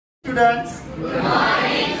Students. Good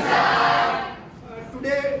morning, sir.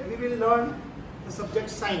 Today we will learn the subject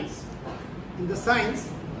science. In the science,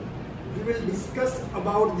 we will discuss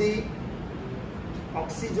about the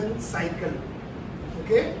oxygen cycle.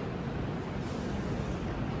 Okay?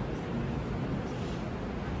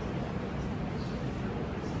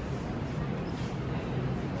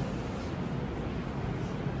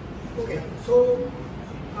 Okay, so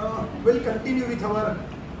we'll continue with our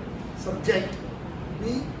subject.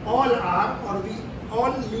 We all are, or we all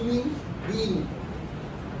living being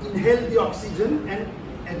inhale the oxygen and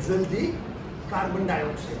exhale the carbon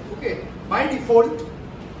dioxide. Okay, by default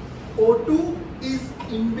O2 is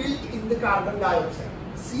inbuilt in the carbon dioxide,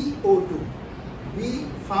 CO2. We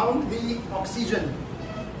found the oxygen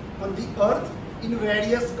on the earth in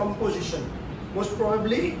various composition. Most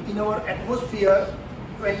probably in our atmosphere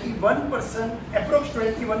 21%, approx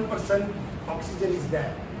 21% oxygen is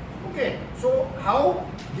there. Okay, so how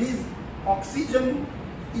this oxygen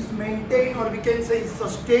is maintained, or we can say is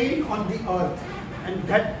sustained on the earth, and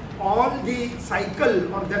that all the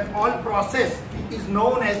cycle or that all process is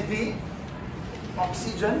known as the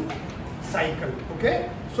oxygen cycle. Okay,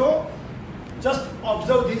 so just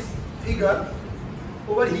observe this figure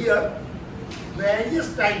over here.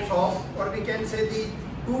 Various types of, or we can say the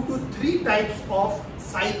 2 to 3 types of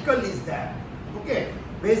cycle is there. Okay,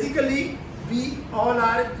 basically we all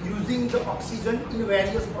are using the oxygen in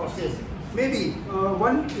various processes. Maybe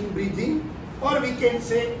one in breathing, or we can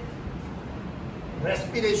say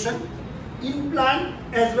respiration in plant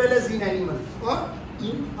as well as in animals, or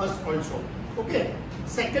in us also. Okay,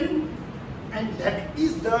 second, and that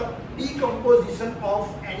is the decomposition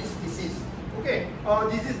of any species. Okay,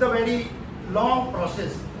 this is the very long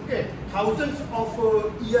process. Okay, thousands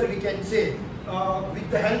of years we can say,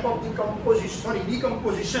 with the help of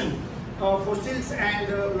decomposition, fossils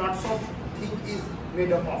and lots of things is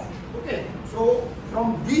made up of. Okay, so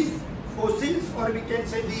from these fossils, or we can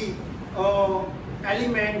say the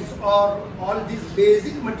elements or all these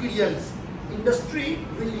basic materials, industry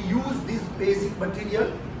will use this basic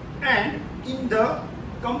material, and in the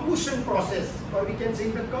combustion process, or we can say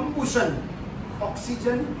in the combustion,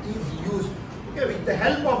 oxygen is used. Okay, with the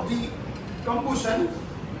help of the combustion,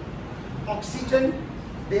 oxygen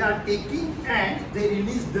they are taking and they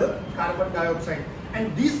release the carbon dioxide,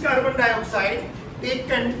 and this carbon dioxide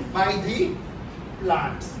taken by the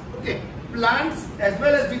plants. Okay, plants as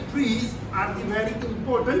well as the trees are the very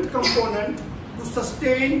important component to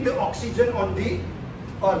sustain the oxygen on the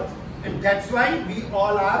earth, and that's why we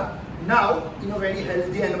all are now in a very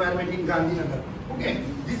healthy environment in Gandhinagar. Okay,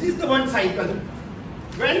 this is the one cycle.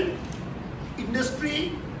 When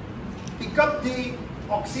industry pick up the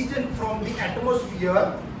oxygen from the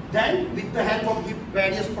atmosphere, then with the help of the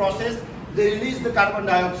various process they release the carbon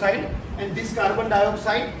dioxide, and this carbon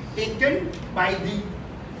dioxide taken by the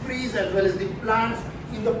trees as well as the plants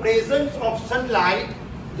in the presence of sunlight,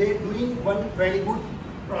 they doing one very good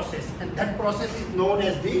process, and that process is known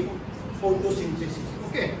as the photosynthesis.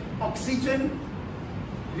 Okay, oxygen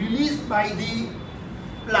released by the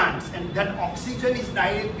plants, and that oxygen is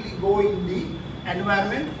directly going in the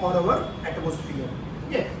environment or our atmosphere.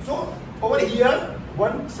 Okay, so over here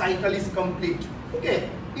one cycle is complete. Okay,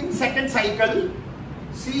 in second cycle,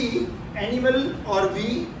 see, animal or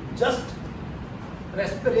we just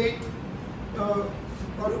respirate or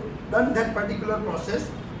done that particular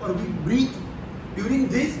process, or we breathe. During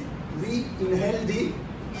this we inhale the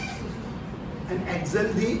and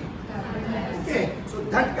exhale the. Okay, so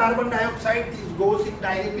that carbon dioxide goes in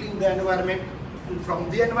directly in the environment, and from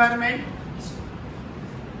the environment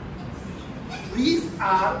trees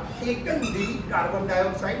are taken the carbon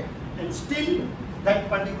dioxide, and still that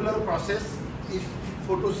particular process is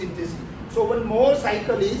photosynthesis. So one more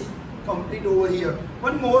cycle is complete over here.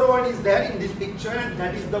 One more word is there in this picture, and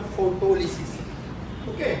that is the photolysis.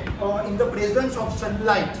 Okay, in the presence of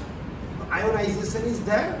sunlight, ionization is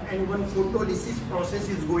there, and one photolysis process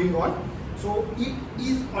is going on. So it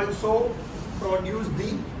is also produce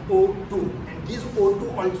the O2, and this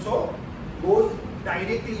O2 also goes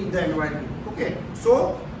directly in the environment. Okay,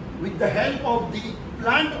 so with the help of the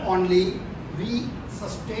plant only, we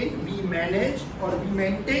sustain, we manage, or we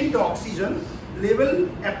maintain the oxygen level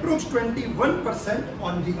approach 21%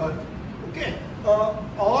 on the earth. Okay,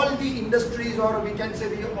 all the industries, or we can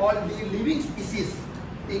say all the living species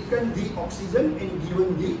taken the oxygen and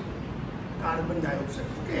given the carbon dioxide.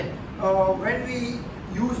 Okay, when we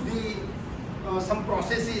use the some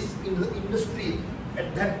processes in the industry,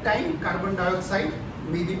 at that time carbon dioxide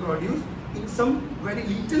may be produced in some very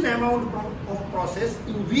little amount of process,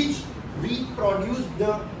 in which we produce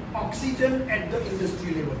the oxygen at the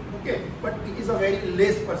industry level. Okay, but it is a very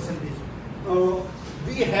less percentage.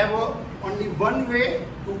 We have only one way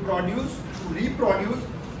to reproduce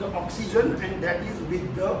the oxygen, and that is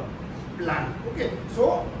with the plant. Okay,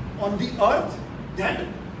 so on the earth that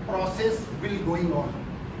process will going on,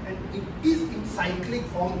 and it is in cyclic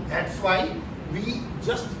form. That's why we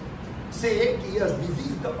just say yes, this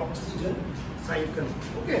is the oxygen cycle.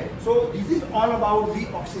 Okay, so this is all about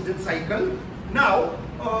the oxygen cycle. Now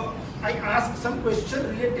I ask some question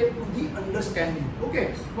related to the understanding.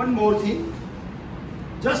 Okay, one more thing,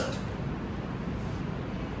 just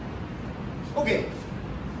okay.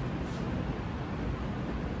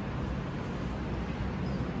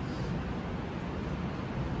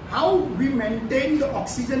 How we maintain the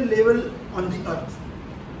oxygen level on the earth?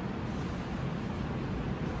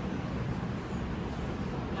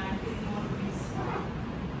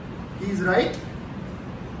 He is right.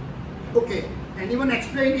 Okay, anyone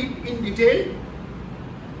explain it in detail?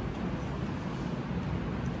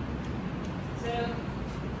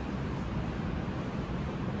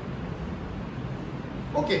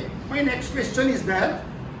 Okay, my next question is that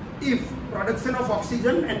if production of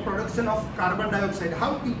oxygen and production of carbon dioxide,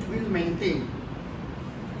 how it will maintain?